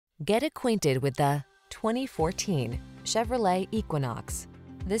Get acquainted with the 2014 Chevrolet Equinox.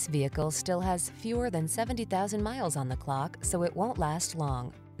 This vehicle still has fewer than 70,000 miles on the clock, so it won't last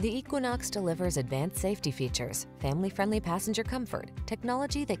long. The Equinox delivers advanced safety features, family-friendly passenger comfort,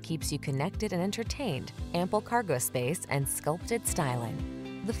 technology that keeps you connected and entertained, ample cargo space, and sculpted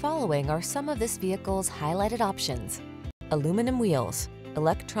styling. The following are some of this vehicle's highlighted options: aluminum wheels,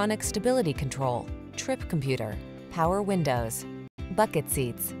 electronic stability control, trip computer, power windows, bucket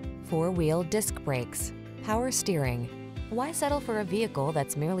seats, four-wheel disc brakes, power steering. Why settle for a vehicle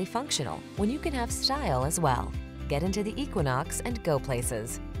that's merely functional when you can have style as well? Get into the Equinox and go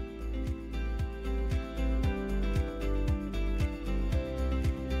places.